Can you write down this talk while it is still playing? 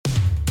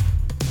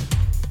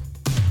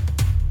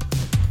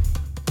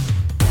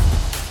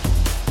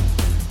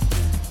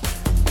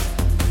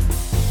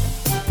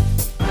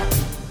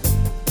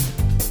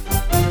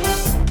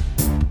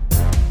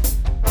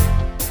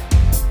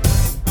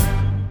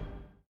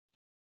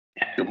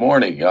Good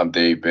morning. I'm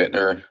Dave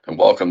Bittner, and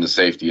welcome to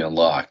Safety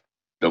Unlocked,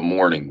 the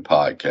morning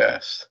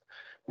podcast,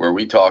 where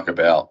we talk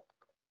about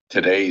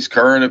today's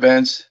current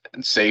events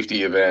and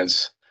safety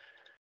events.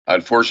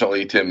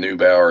 Unfortunately, Tim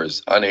Neubauer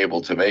is unable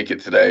to make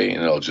it today,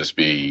 and it'll just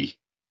be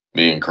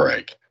me and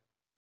Craig.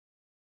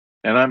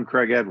 And I'm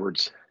Craig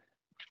Edwards.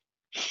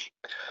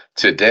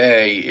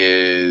 Today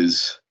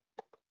is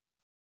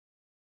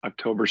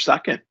October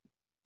 2nd.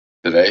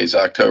 Today's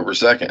October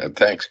 2nd. And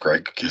thanks,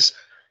 Craig, because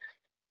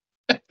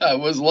I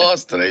was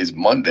lost. Today's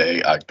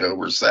Monday,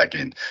 October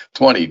 2nd,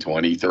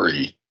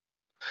 2023.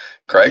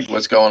 Craig,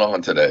 what's going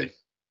on today?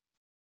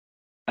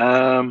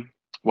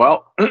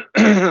 Well,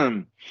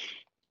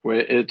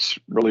 it's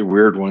really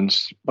weird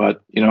ones,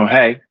 but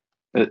hey,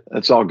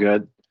 it's all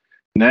good.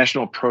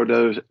 National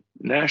Produce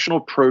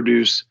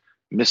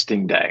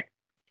Misting Day.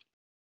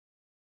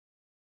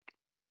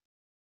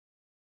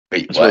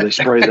 Wait, That's what? where they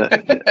spray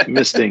the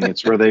misting.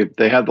 It's where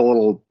they have the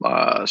little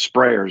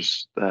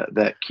sprayers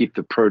that keep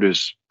the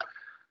produce,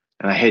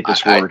 and I hate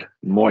this word,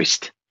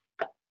 moist.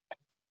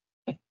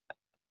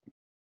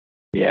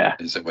 Yeah.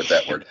 Is it with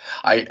that word?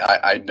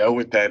 I know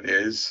what that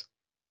is,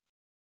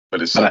 but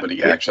is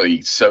somebody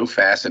actually so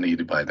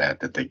fascinated by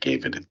that they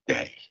gave it a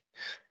day?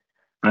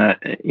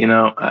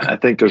 I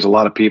think there's a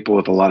lot of people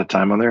with a lot of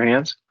time on their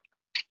hands,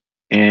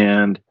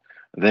 and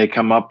they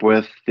come up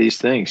with these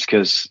things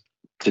because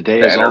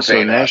today is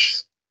also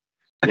national.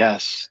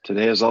 Yes,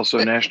 today is also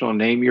National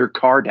Name Your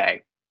Car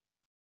Day.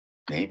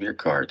 Name your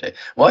car day.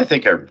 Well, I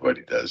think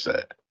everybody does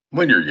that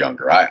when you're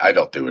younger. I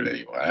don't do it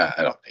anymore. I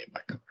don't name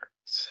my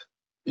cars.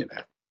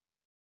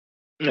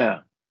 Yeah.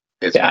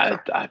 It's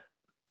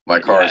my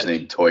car is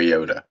named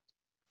Toyota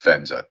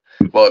Venza.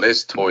 Well, it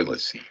is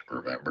toilet seat,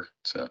 remember?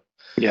 So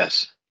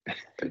yes,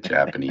 the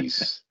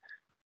Japanese.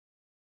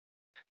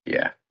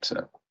 Yeah,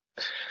 so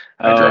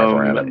I drive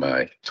around in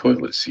my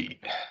toilet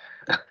seat.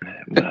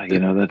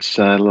 That's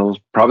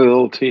probably a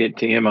little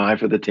TMI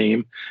for the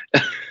team.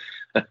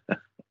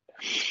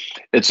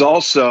 It's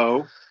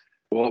also,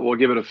 we'll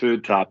give it a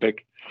food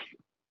topic.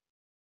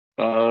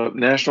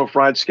 National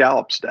Fried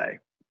Scallops Day.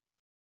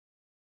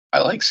 I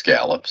like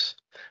scallops.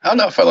 I don't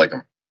know if I like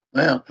them.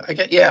 Well,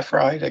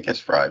 fried. I guess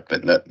fried,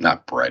 but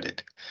not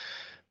breaded.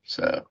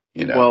 So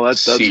well,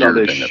 that's how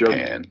they show.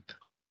 Pan.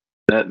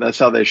 That's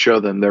how they show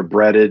them. They're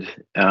breaded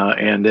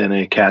and in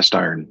a cast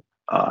iron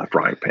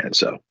frying pan.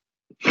 So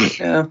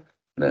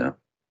no,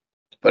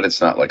 but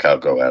it's not like I'll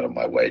go out of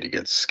my way to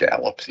get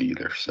scallops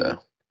either. So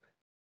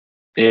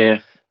yeah,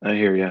 I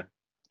hear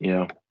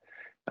you.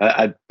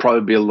 I'd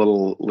probably be a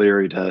little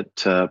leery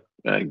to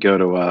go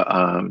to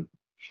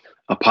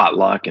a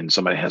potluck and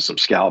somebody has some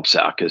scallops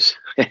out because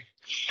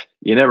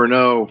you never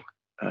know.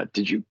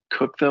 Did you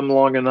cook them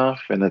long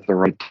enough and at the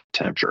right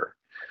temperature?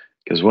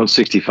 Because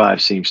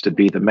 165 seems to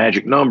be the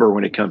magic number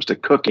when it comes to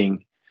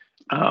cooking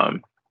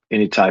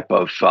any type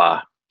of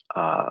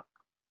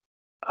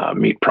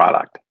meat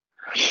product.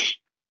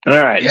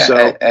 All right. Yeah,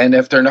 so and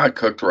if they're not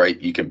cooked right,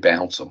 you can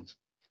bounce them.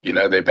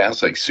 They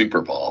bounce like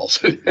super balls.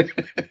 So if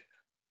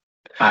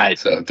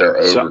they're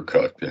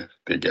overcooked,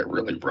 they get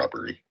really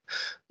rubbery.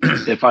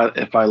 If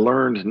I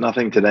learned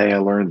nothing today, I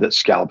learned that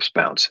scallops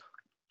bounce.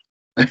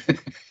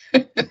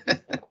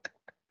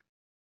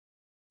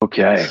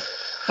 Okay.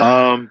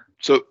 So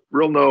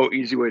no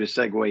easy way to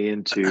segue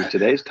into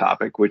today's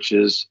topic, which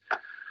is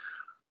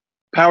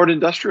powered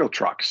industrial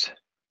trucks.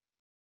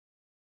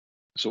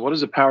 So what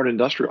is a powered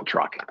industrial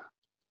truck?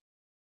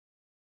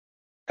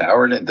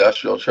 Powered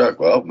industrial truck?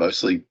 Well,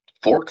 mostly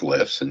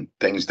forklifts and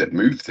things that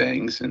move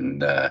things,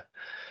 and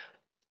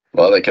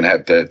they can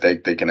have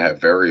they can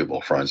have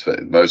variable fronts,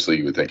 but mostly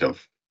you would think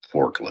of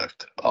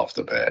forklift off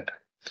the bat.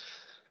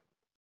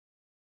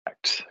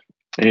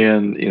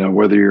 And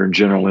whether you're in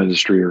general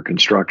industry or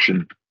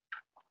construction,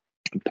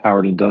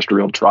 powered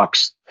industrial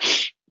trucks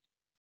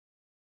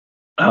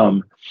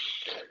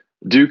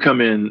do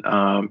come in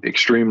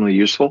extremely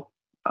useful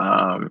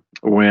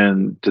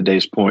when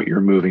today's point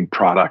you're moving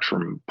product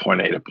from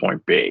point A to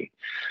point B.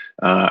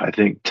 I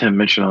think Tim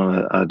mentioned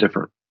on a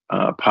different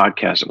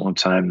podcast at one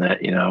time that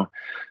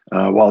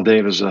while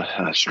Dave is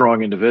a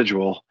strong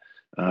individual,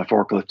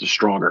 forklift is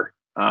stronger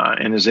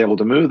and is able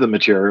to move the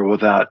material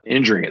without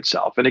injuring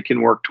itself, and it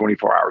can work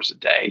 24 hours a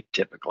day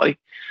typically.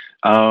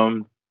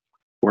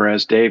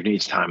 Whereas Dave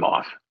needs time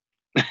off.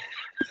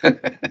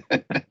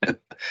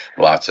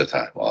 Lots of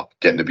time off,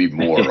 getting to be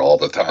more all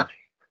the time.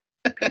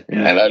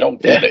 And I don't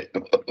get it.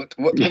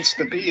 What's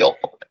the deal?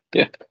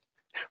 Yeah,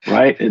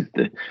 right.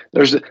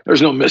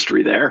 There's no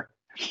mystery there.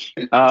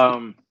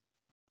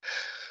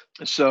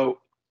 So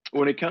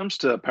when it comes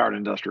to powered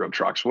industrial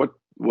trucks,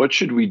 what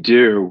should we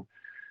do?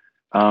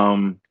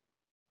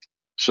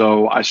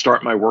 So I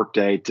start my work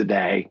day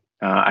today.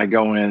 I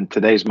go in.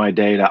 Today's my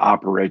day to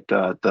operate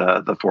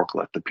the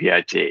forklift, the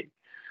PIT.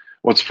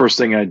 What's the first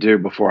thing I do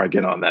before I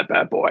get on that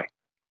bad boy?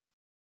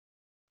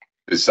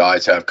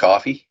 Besides have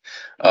coffee?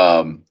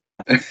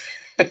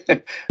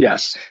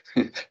 Yes.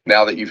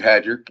 Now that you've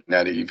had your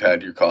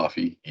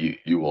coffee,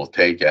 you will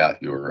take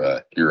out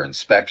your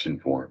inspection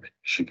form. You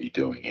should be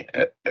doing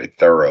a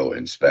thorough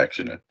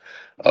inspection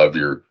of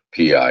your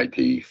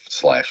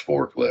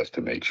PIT/forklift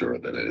to make sure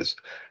that it is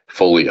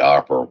fully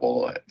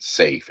operable, and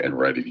safe, and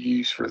ready to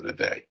use for the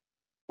day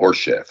or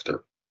shift.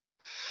 Or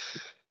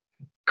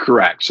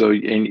Correct. So,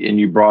 and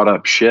you brought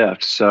up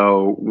shift.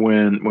 So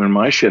when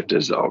my shift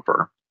is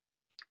over,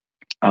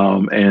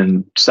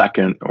 and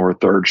second or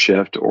third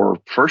shift or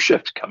first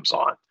shift comes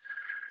on,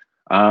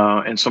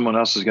 and someone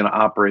else is going to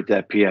operate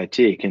that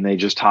PIT, can they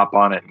just hop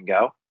on it and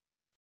go?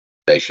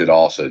 they should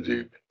also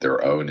do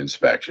their own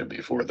inspection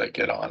before they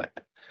get on it.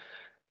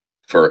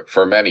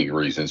 For many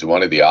reasons.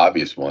 One of the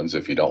obvious ones,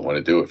 if you don't want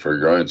to do it for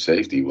your own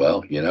safety,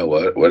 well, you know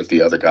what? What if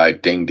the other guy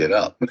dinged it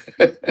up?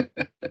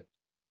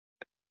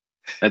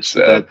 That's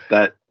So,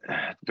 that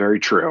very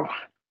true.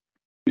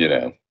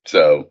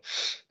 so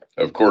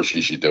of course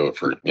you should do it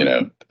for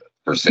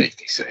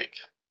safety's sake,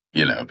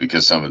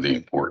 because some of the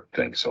important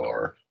things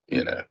are,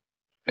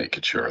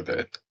 making sure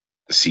that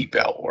the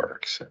seatbelt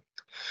works,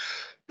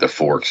 the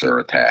forks are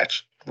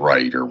attached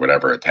right, or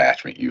whatever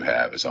attachment you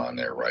have is on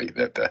there right,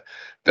 that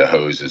the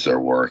hoses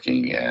are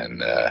working,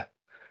 and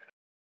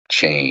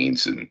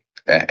chains, and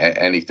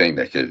anything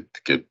that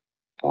could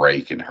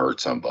break and hurt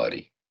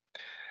somebody.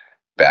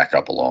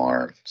 Backup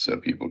alarm so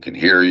people can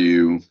hear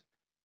you.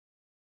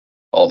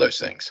 All those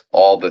things.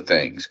 All the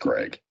things,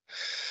 Greg.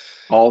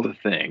 All the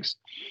things.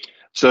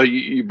 So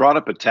you brought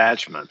up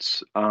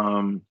attachments.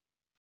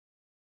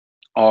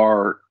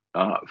 Are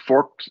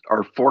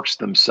forks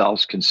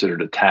themselves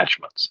considered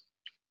attachments?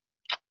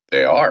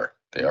 They are.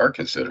 They are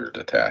considered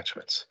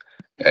attachments.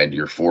 And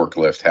your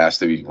forklift has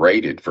to be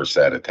rated for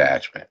said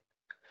attachment.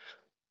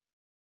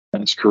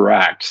 That's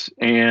correct.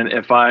 And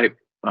if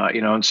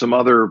and some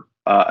other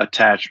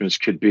attachments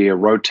could be a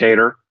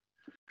rotator,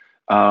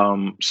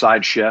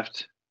 side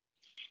shift.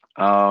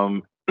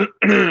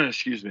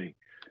 Excuse me.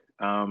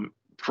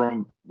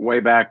 From way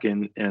back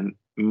in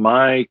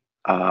my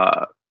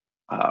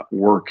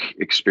work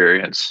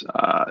experience,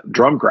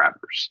 drum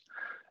grabbers,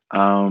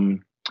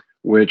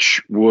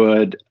 which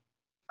would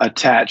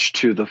attach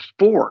to the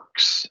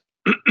forks,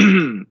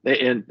 and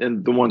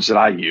the ones that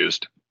I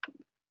used,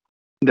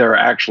 there are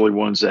actually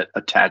ones that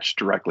attach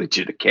directly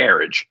to the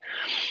carriage,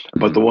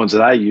 but the ones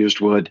that I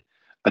used would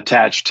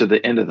attach to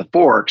the end of the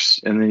forks,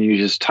 and then you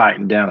just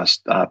tighten down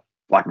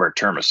like a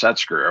term, a set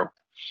screw,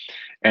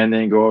 and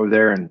then go over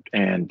there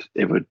and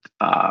it would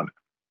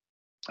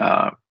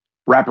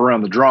wrap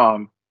around the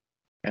drum,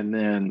 and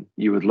then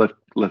you would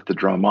lift the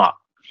drum up.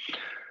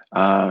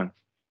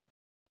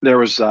 There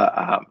was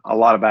a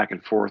lot of back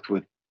and forth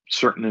with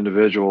certain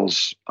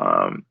individuals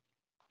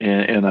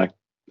in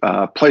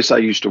a place I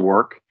used to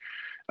work,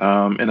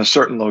 in a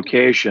certain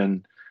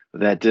location,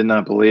 that did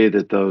not believe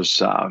that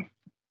those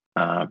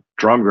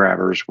drum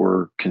grabbers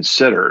were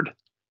considered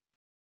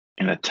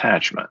an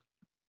attachment.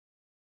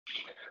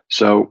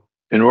 So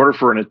in order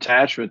for an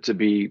attachment to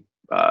be,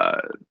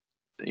 at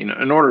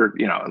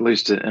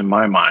least in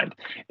my mind,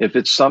 if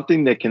it's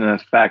something that can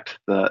affect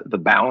the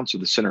balance of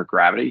the center of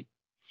gravity,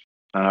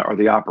 or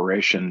the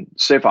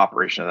safe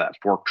operation of that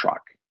fork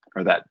truck,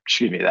 or that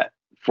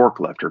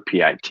forklift or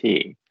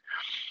PIT,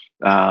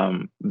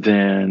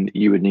 then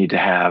you would need to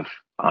have,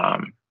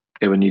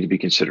 it would need to be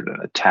considered an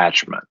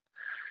attachment.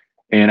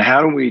 And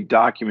how do we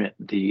document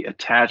the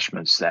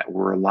attachments that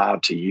we're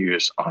allowed to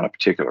use on a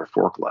particular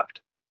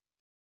forklift?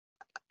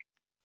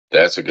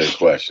 That's a good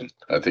question.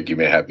 I think you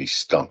may have me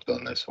stumped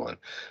on this one.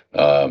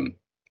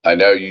 I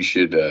know you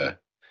should.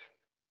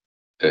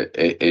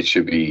 It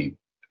should be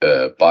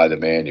by the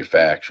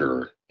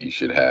manufacturer. You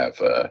should have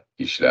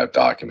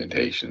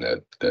documentation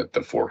that the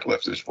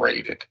forklift is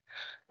rated.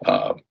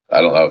 I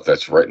don't know if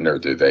that's written, or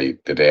did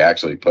they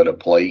actually put a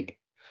plate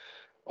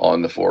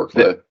on the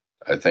forklift?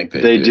 I think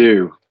they do.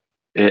 do.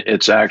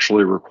 It's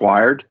actually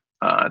required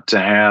to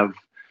have.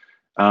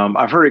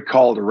 I've heard it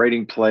called a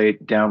rating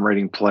plate, down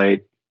rating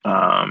plate,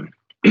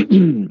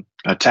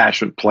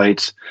 attachment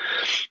plates.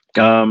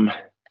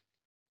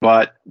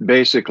 But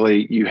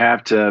basically, you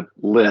have to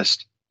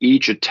list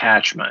each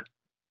attachment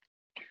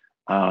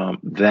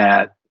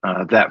that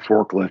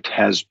forklift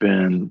has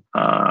been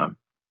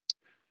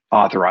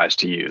authorized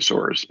to use,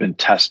 or has been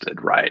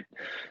tested, right?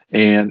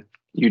 And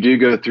you do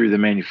go through the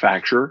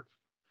manufacturer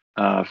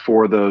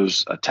for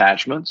those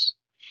attachments.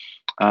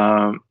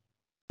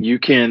 You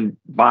can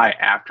buy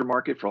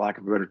aftermarket, for lack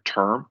of a better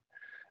term,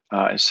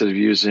 instead of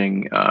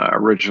using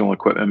original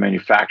equipment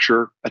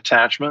manufacturer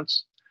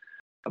attachments.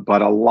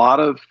 But a lot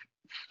of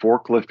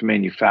forklift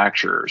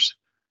manufacturers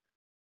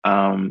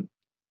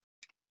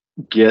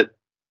get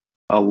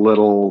a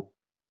little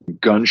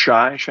gun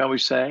shy, shall we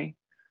say,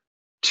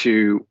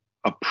 to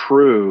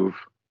approve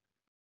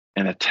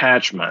an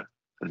attachment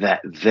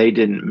that they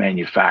didn't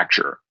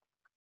manufacture.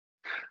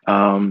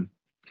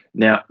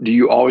 Now, do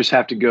you always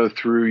have to go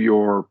through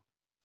your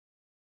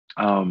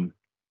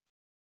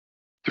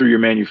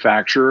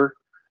manufacturer?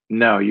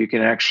 No, you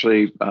can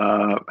actually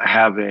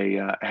have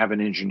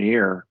an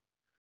engineer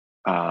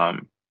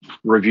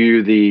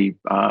review the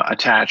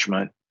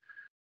attachment,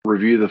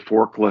 review the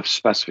forklift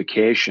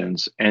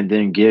specifications, and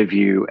then give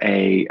you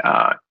a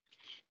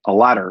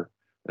letter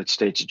that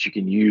states that you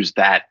can use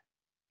that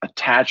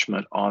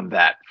attachment on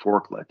that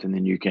forklift, and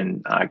then you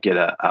can get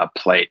a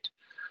plate,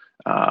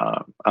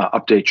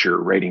 update your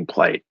rating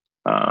plate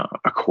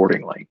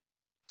accordingly.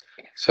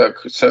 So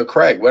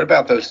Craig, what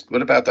about those?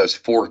 What about those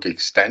fork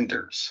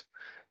extenders?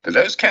 Do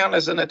those count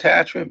as an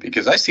attachment?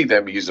 Because I see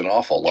them used an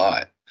awful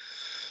lot.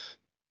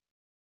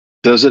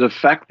 Does it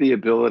affect the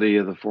ability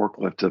of the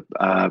forklift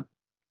to,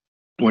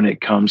 when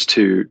it comes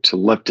to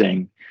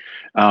lifting?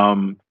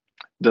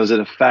 Does it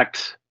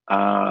affect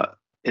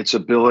its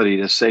ability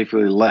to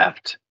safely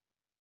lift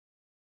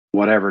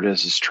whatever it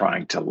is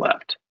trying to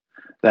lift?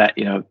 That,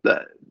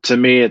 to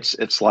me,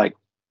 it's like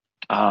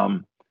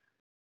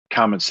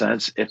common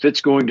sense. If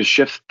it's going to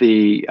shift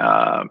the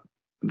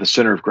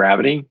center of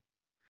gravity,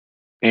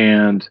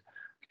 and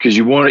because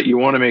you want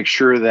to make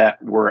sure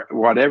that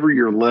whatever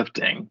you're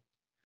lifting,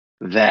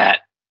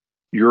 that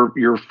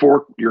your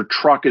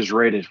truck is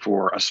rated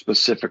for a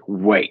specific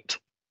weight.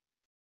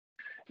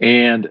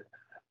 And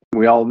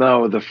we all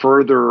know the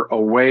further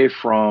away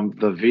from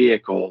the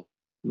vehicle,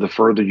 the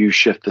further you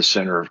shift the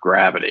center of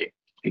gravity.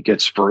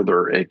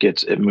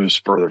 It moves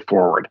further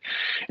forward.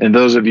 And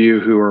those of you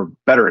who are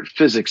better at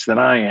physics than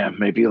I am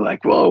may be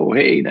like, whoa,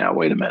 hey, now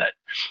wait a minute.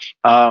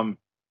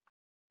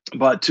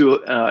 But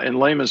in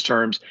layman's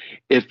terms,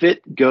 if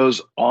it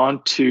goes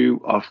onto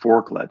a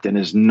forklift and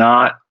is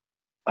not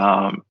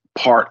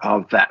part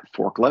of that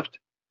forklift,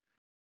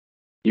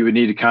 you would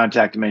need to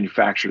contact the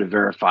manufacturer to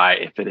verify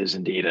if it is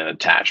indeed an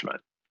attachment.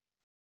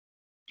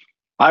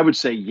 I would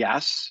say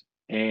yes,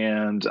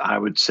 and I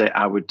would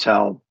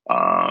tell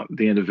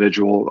the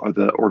individual or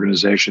the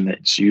organization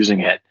that's using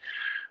it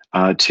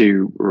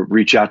to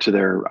reach out to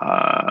their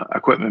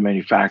equipment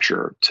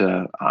manufacturer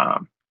to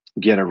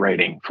get a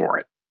rating for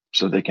it,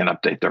 so they can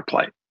update their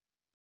plate.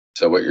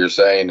 So what you're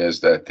saying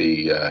is that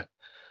the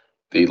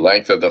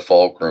length of the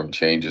fulcrum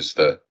changes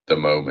the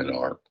moment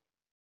arm.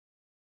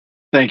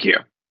 Thank you.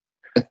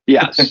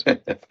 Yes.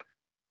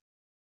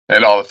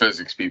 And all the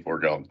physics people are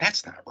going,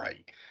 that's not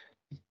right.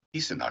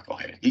 He's a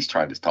knucklehead. He's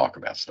trying to talk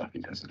about stuff he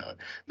doesn't know.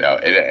 No,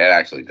 it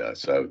actually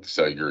does.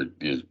 So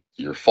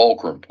your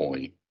fulcrum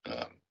point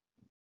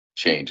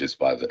changes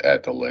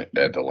at the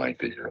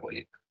length of your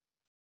lead.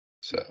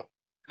 So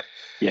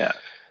yeah.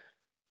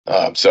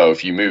 So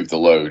if you move the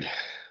load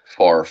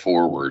far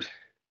forward,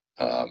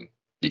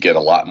 you get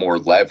a lot more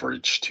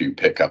leverage to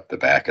pick up the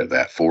back of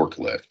that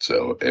forklift.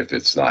 So if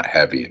it's not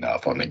heavy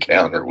enough on the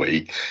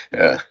counterweight,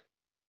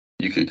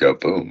 you could go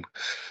boom.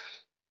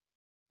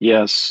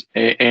 Yes,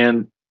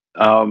 and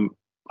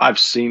I've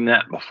seen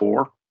that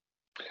before,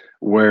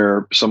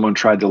 where someone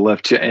tried to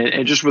lift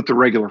and just with the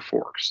regular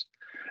forks,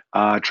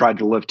 tried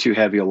to lift too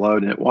heavy a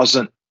load, and it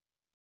wasn't.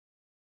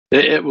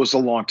 It was a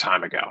long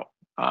time ago,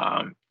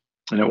 and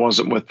it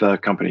wasn't with the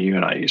company you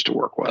and I used to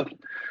work with,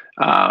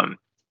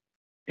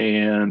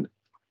 and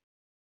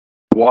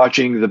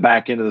watching the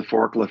back end of the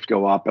forklift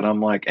go up, and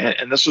I'm like,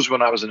 and this was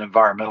when I was an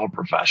environmental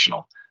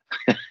professional.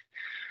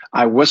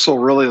 I whistle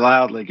really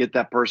loudly, get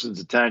that person's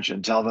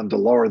attention, tell them to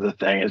lower the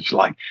thing. It's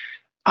like,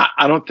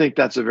 I don't think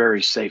that's a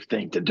very safe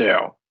thing to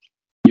do.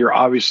 You're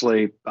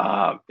obviously,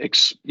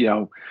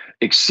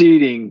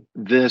 exceeding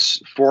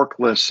this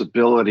forklift's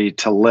ability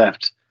to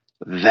lift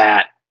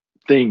that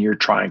thing you're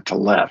trying to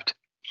lift.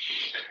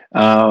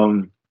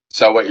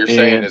 So what you're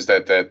saying is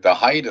that the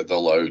height of the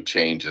load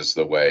changes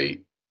the way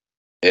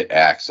it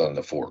acts on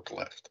the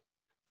forklift.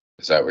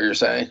 Is that what you're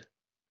saying?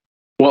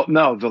 Well,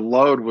 no, the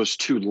load was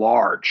too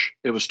large.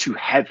 It was too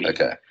heavy.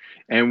 Okay.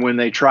 And when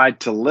they tried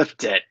to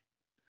lift it,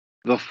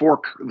 the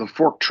fork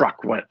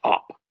truck went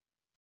up.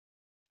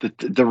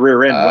 The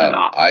rear end went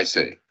up. I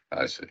see.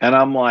 And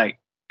I'm like,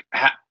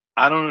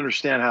 I don't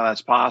understand how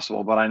that's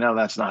possible, but I know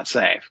that's not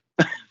safe.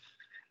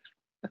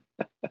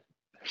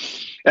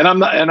 And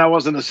I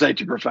wasn't a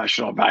safety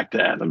professional back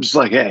then. I'm just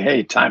like,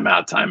 hey, time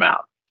out.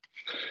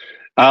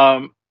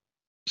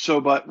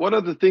 But what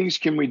other things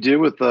can we do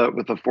with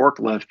the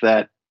forklift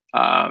that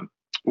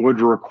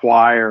would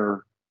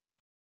require?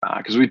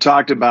 Because we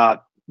talked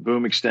about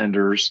boom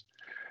extenders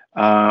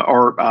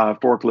or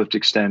forklift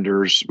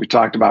extenders. We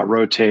talked about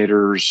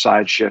rotators,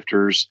 side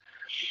shifters.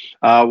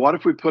 What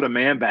if we put a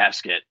man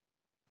basket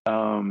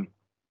on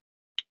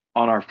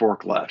our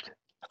forklift?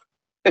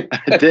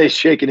 Dave's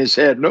shaking his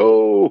head.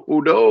 No.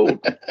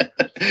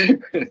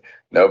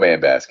 No man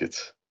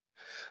baskets.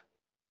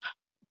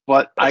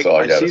 But I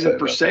see them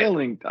for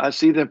sailing. I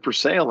see them for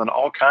sale in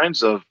all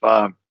kinds of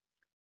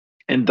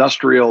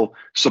industrial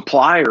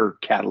supplier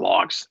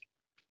catalogs.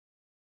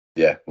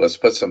 Yeah, let's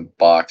put some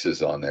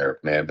boxes on there.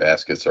 Man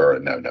baskets are a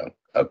no-no,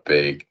 a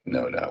big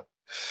no-no.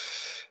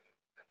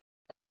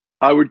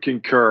 I would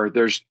concur.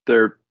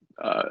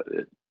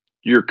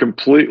 You're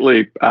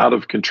completely out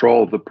of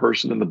control. The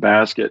person in the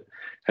basket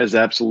has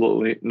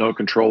absolutely no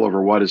control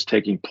over what is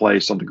taking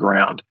place on the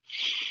ground.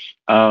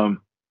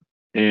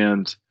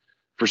 And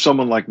for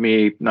someone like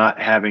me, not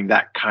having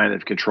that kind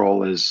of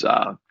control is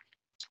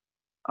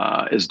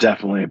is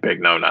definitely a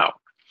big no-no.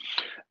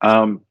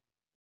 Um,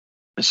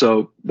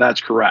 so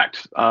that's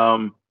correct.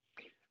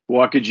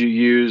 What could you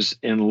use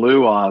in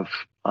lieu of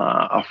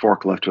a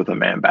forklift with a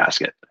man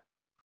basket?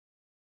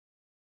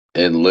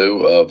 In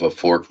lieu of a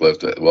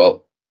forklift,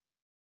 well,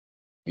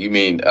 you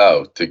mean,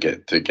 to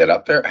get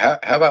up there? How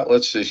about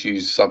let's just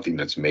use something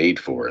that's made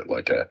for it,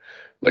 like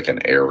an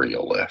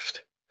aerial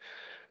lift.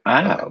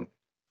 Ah, Um,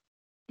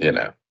 you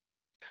know,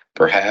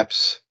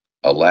 perhaps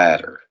a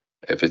ladder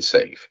if it's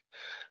safe.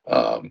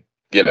 Um,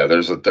 there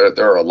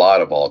are a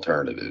lot of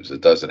alternatives.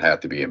 It doesn't have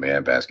to be a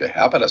man basket.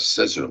 How about a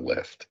scissor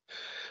lift?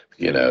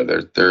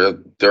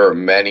 There are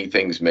many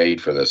things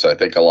made for this. I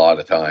think a lot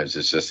of times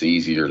it's just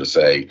easier to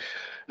say,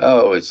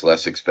 oh, it's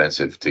less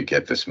expensive to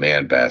get this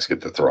man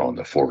basket to throw on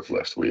the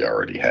forklift we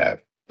already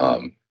have.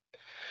 Um,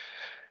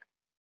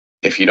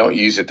 if you don't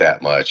use it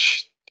that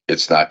much,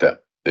 it's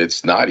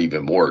not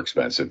even more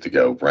expensive to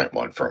go rent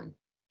one from,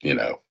 you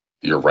know,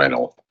 your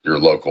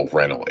local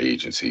rental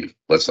agency.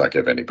 Let's not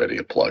give anybody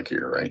a plug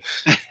here, right?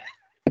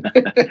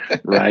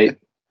 right.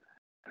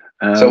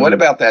 So what Um,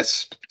 about that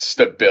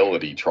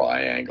stability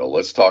triangle?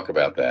 Let's talk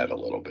about that a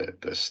little bit,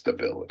 the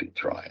stability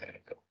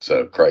triangle.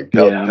 So Craig,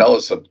 yeah. tell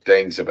us some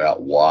things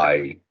about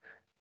why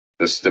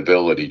the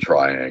stability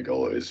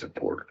triangle is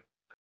important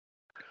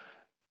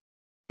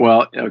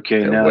Well,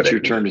 okay. and Now what it's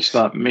your it turn to means.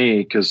 stump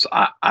me because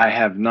I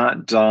have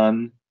not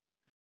done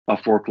a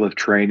forklift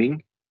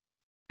training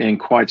in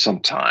quite some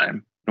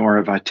time, nor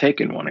have I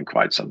taken one in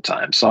quite some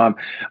time. So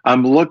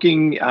I'm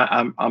looking.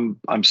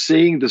 I'm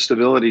seeing the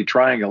stability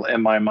triangle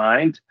in my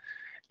mind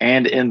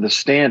and in the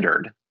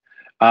standard.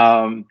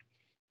 Um,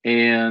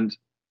 and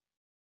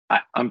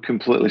I'm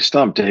completely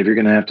stumped, Dave. You're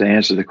going to have to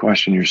answer the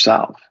question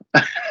yourself.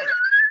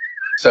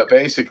 So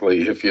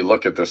basically, if you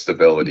look at the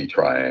stability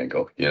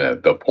triangle,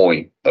 the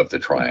point of the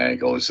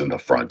triangle is in the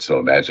front. So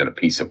imagine a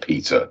piece of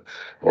pizza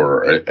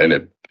or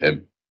an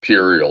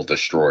Imperial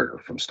destroyer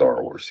from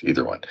Star Wars,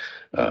 either one,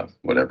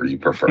 whatever you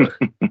prefer.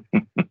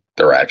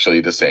 They're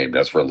actually the same.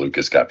 That's where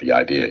Lucas got the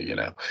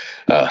idea,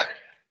 uh,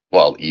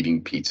 while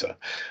eating pizza.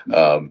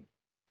 Um,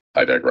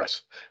 I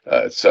digress.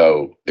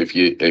 So if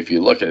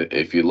you look at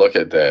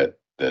that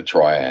the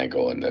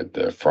triangle and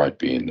the front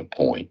being the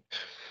point,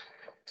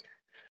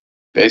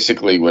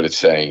 basically what it's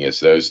saying is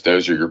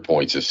those are your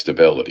points of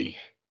stability.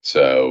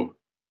 So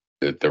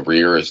the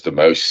rear is the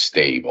most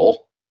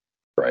stable,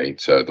 right?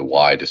 So the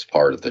widest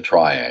part of the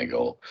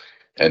triangle,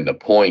 and the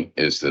point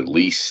is the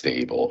least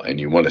stable, and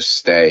you want to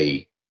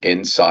stay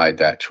inside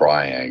that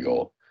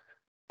triangle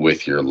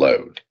with your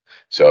load.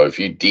 So if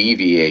you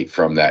deviate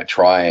from that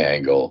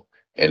triangle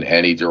in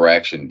any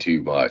direction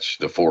too much,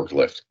 the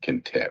forklift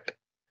can tip.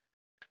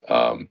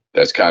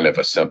 That's kind of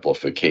a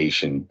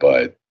simplification,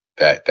 but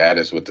that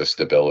is what the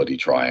stability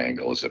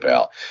triangle is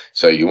about.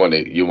 So you want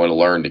to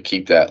learn to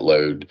keep that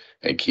load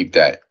and keep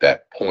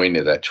that point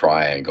of that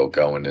triangle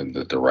going in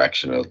the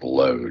direction of the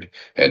load,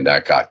 and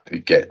not got to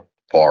get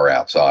far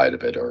outside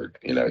of it, or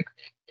you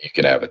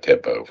can have a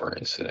tip over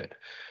incident.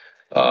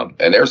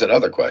 And there's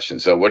another question.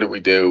 So what do we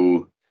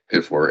do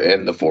if we're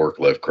in the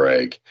forklift,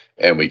 Craig,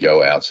 and we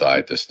go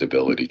outside the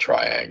stability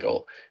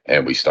triangle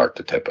and we start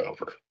to tip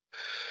over?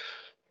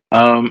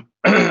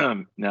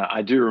 Now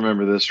I do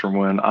remember this from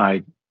when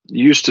I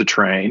used to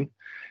train.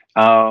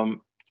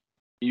 Um,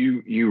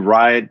 you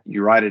ride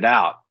it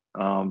out.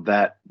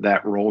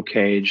 That roll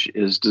cage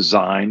is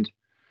designed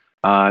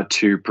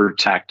to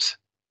protect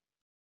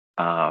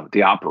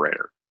the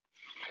operator.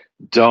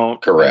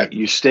 Don't Correct.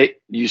 you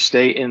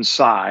stay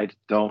inside.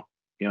 Don't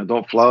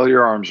flail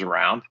your arms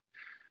around.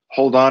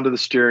 Hold on to the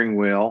steering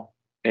wheel,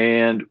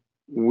 and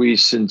we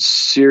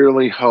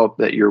sincerely hope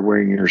that you're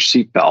wearing your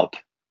seatbelt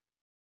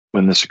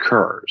when this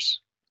occurs.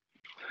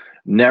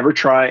 Never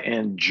try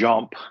and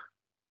jump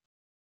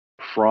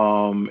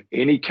from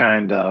any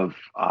kind of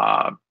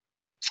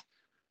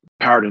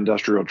powered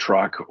industrial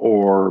truck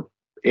or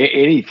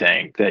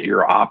anything that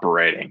you're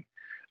operating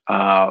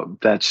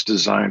that's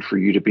designed for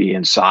you to be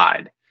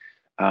inside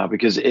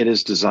because it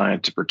is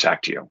designed to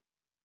protect you.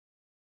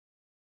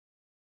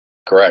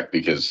 Correct,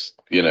 because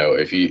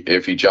if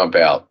you jump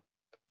out,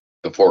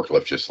 the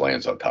forklift just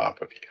lands on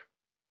top of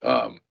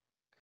you.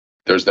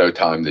 There's no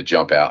time to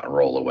jump out and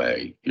roll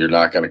away. You're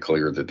not going to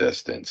clear the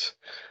distance.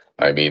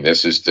 I mean,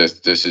 this is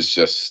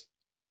just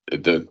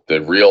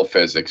the real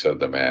physics of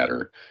the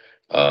matter.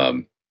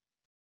 Um,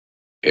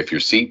 if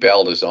your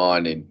seatbelt is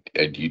on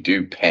and you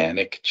do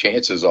panic,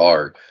 chances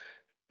are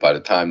by the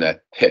time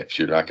that hits,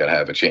 you're not going to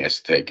have a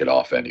chance to take it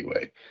off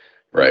anyway,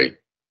 right?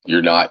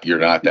 You're not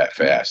that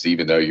fast,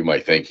 even though you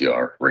might think you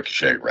are.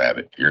 Ricochet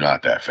Rabbit, you're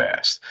not that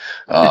fast.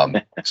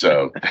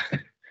 So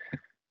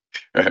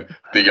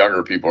the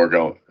younger people are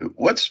going,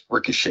 "What's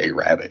Ricochet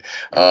Rabbit?"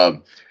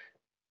 But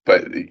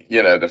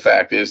the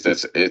fact is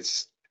that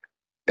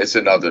it's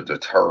another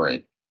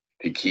deterrent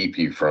to keep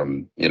you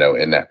from,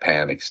 in that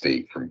panic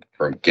state,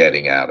 from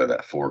getting out of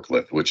that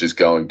forklift, which is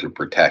going to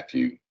protect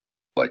you,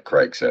 like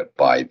Craig said,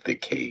 by the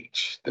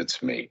cage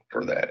that's made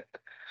for that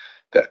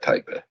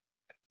type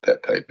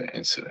of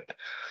incident.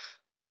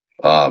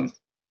 Um,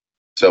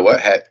 So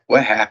what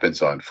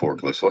happens on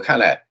forklifts? What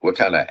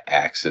kind of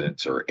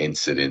accidents or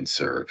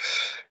incidents or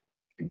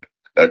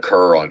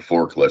occur on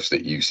forklifts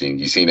that you've seen?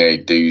 You seen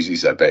any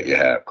doozies? I bet you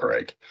have,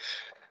 Craig.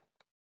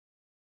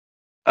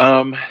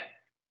 Um,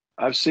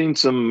 I've seen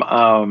some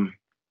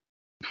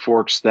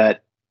forks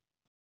that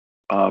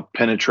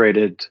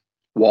penetrated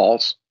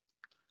walls.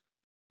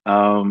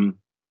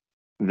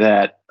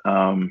 That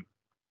the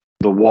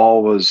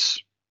wall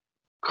was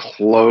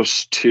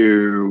close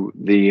to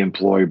the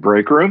employee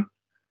break room.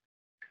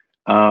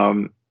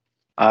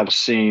 I've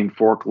seen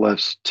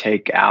forklifts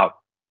take out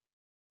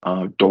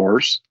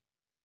doors,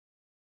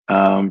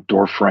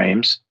 door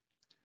frames.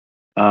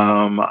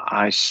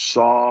 I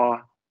saw,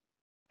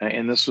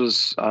 and this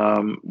was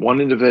one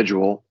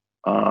individual,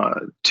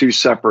 two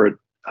separate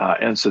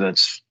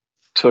incidents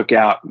took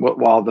out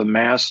while the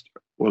mast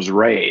was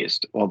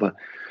raised, while the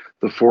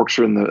forks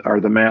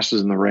are the mast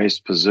is in the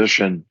raised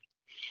position.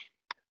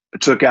 It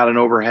took out an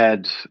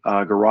overhead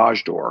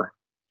garage door,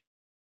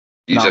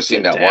 You just knocked seen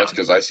it that once down.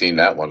 because I've seen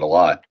that one a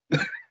lot.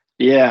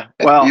 Yeah,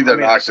 well, I Either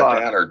mean, I knocked it saw it.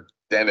 down or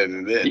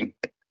dented it in.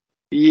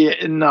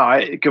 Yeah, no,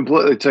 I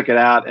completely took it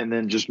out and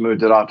then just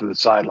moved it off to the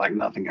side like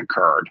nothing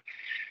occurred.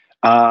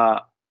 Uh,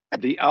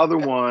 the other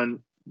one,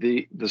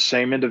 the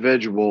same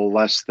individual,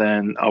 less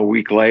than a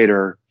week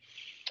later,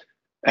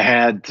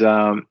 had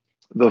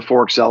the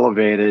forks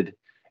elevated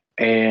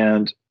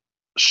and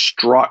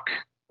struck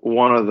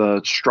one of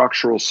the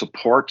structural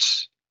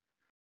supports,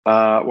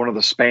 one of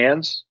the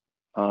spans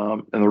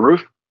in the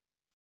roof,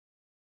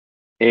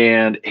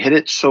 and hit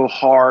it so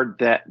hard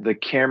that the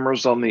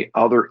cameras on the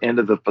other end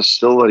of the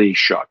facility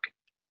shook.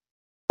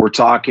 We're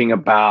talking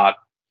about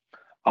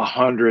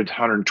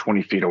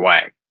 120 feet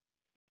away.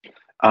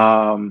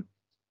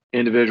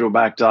 Individual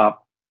backed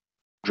up,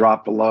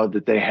 dropped the load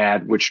that they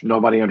had, which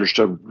nobody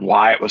understood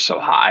why it was so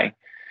high.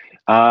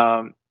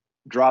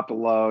 Dropped the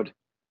load,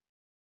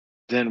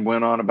 then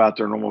went on about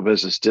their normal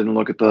business. Didn't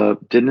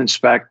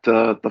inspect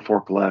the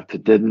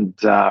forklift.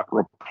 Didn't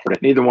report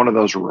it. Neither one of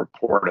those were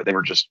reported. They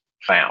were just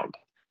found.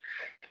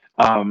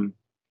 And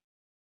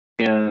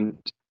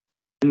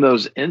in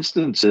those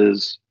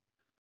instances,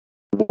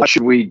 what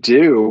should we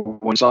do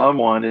when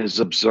someone is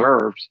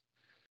observed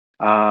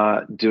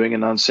doing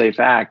an unsafe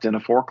act in a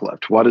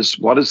forklift? What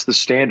does the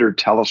standard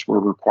tell us we're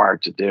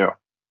required to do?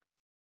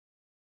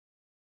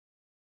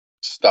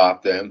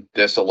 Stop them,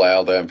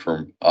 disallow them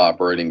from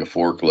operating a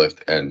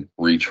forklift, and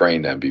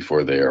retrain them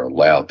before they are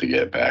allowed to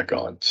get back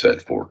on said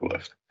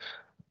forklift.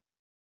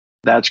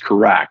 That's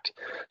correct.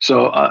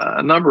 So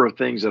a number of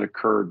things that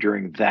occurred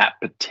during that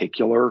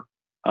particular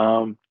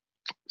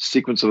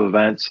sequence of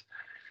events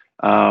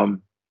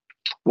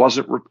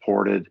wasn't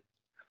reported.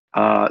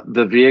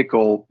 The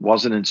vehicle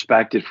wasn't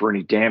inspected for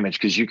any damage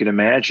because you can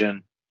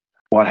imagine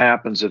what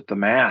happens if the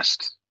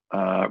mast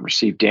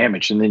received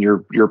damage, and then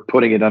you're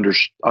putting it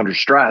under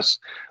stress,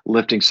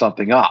 lifting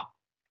something up,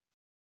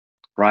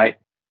 right?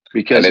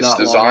 Because and it's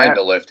designed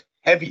to lift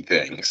heavy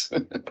things.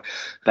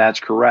 That's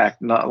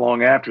correct. Not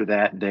long after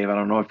that, Dave, I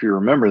don't know if you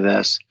remember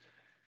this,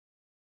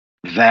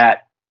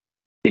 that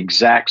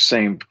exact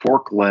same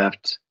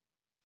forklift,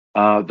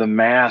 the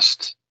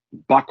mast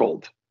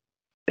buckled,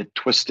 it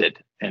twisted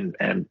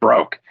and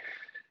broke.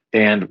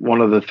 And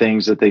one of the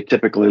things that they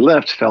typically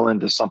lift fell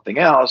into something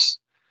else,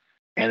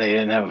 and they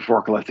didn't have a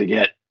forklift to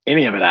get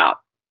any of it out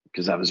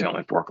because that was the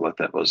only forklift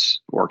that was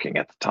working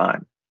at the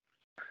time.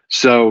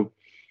 So,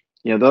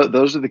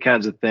 those are the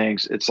kinds of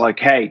things. It's like,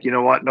 hey, you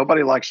know what?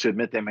 Nobody likes to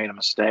admit they made a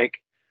mistake,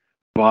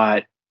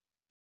 but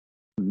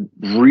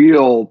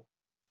real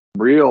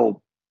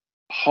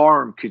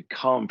harm could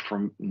come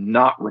from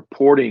not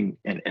reporting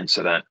an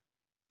incident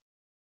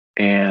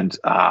and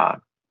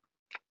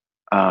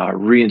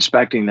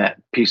re-inspecting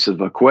that piece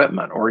of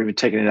equipment, or even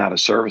taking it out of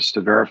service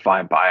to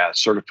verify by a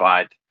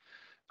certified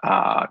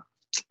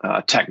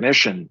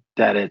technician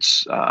that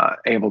it's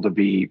able to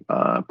be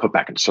put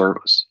back in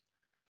service.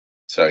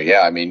 So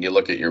yeah, I mean, you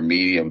look at your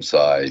medium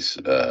size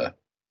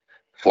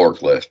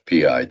forklift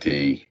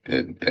PIT,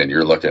 and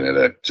you're looking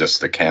at just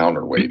the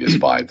counterweight is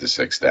 5,000 to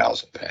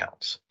 6,000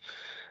 pounds.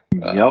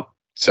 Yep.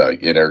 So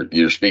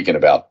you're speaking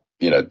about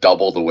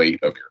double the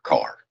weight of your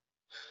car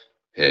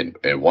in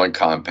one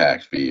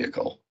compact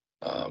vehicle.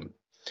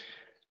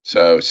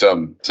 So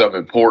some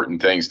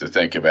important things to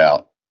think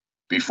about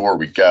before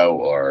we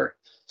go are,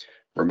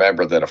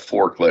 remember that a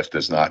forklift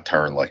does not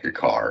turn like a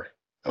car.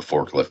 A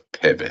forklift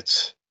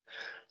pivots.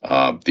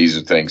 These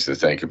are things to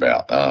think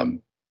about.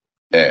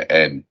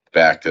 And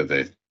back to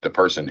the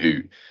person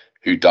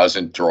who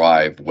doesn't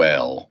drive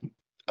well.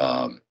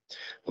 A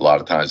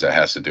lot of times that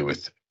has to do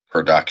with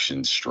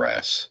production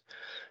stress.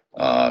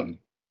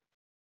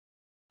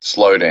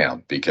 Slow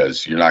down,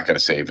 because you're not going to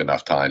save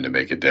enough time to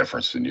make a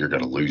difference, and you're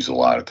going to lose a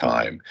lot of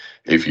time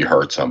if you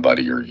hurt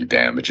somebody or you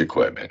damage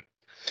equipment.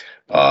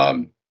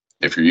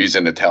 If you're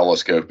using a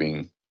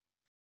telescoping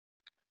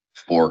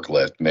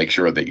forklift, make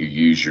sure that you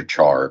use your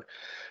chart,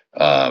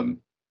 and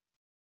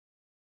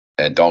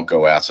don't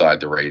go outside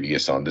the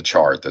radius on the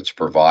chart that's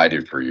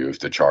provided for you. If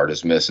the chart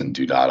is missing,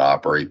 do not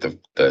operate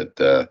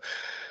the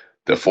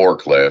the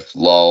forklift,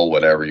 lull,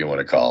 whatever you want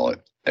to call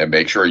it, and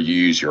make sure you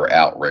use your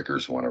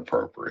outriggers when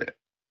appropriate.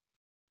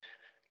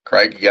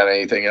 Craig, you got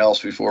anything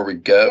else before we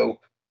go?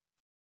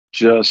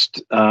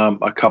 Just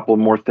a couple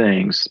more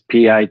things.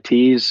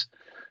 PITs,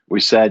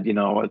 we said,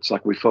 it's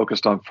like we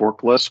focused on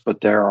forklifts,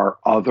 but there are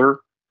other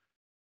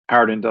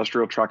powered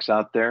industrial trucks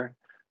out there,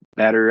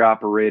 battery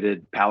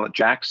operated pallet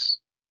jacks,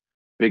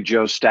 Big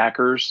Joe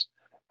stackers.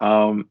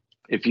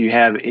 If you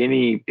have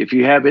any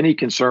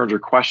concerns or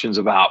questions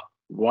about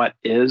what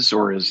is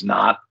or is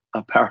not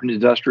a powered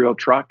industrial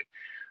truck,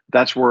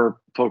 that's where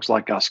folks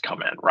like us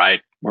come in,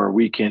 right? Where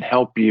we can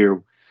help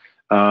you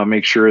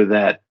make sure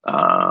that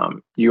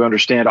you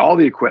understand all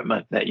the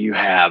equipment that you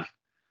have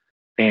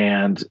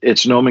and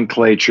its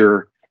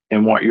nomenclature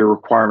and what your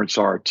requirements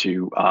are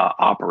to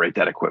operate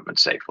that equipment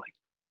safely.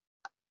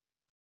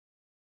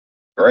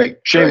 Great.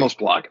 Shameless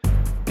plug.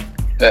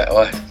 Yeah,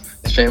 well,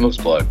 shameless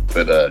plug,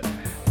 but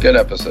good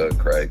episode,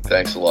 Craig.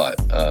 Thanks a lot.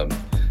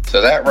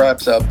 So that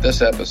wraps up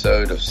this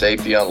episode of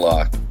Safety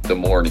Unlocked, the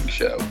morning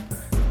show.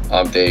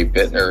 I'm Dave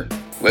Bittner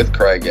with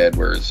Craig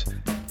Edwards,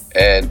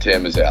 and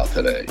Tim is out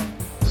today.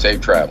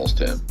 Safe travels,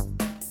 Tim.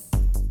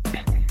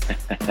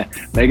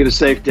 Make it a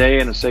safe day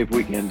and a safe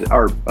weekend,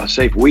 or a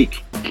safe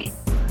week.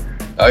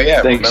 Oh,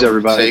 yeah. Thanks,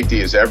 everybody. Safety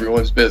is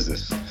everyone's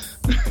business.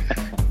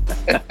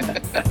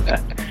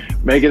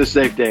 Make it a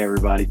safe day,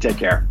 everybody. Take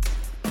care.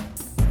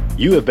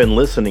 You have been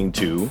listening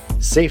to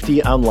Safety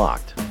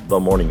Unlocked, the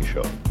morning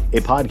show, a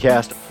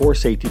podcast for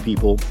safety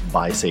people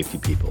by safety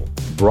people.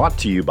 Brought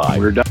to you by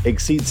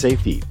Exceed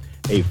Safety,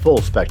 a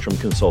full-spectrum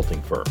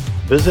consulting firm.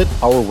 Visit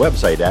our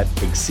website at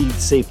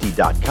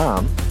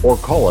exceedsafety.com or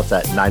call us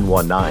at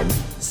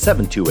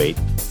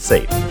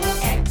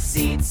 919-728-SAFE.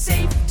 Exceed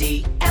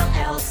Safety,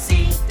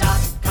 LLC.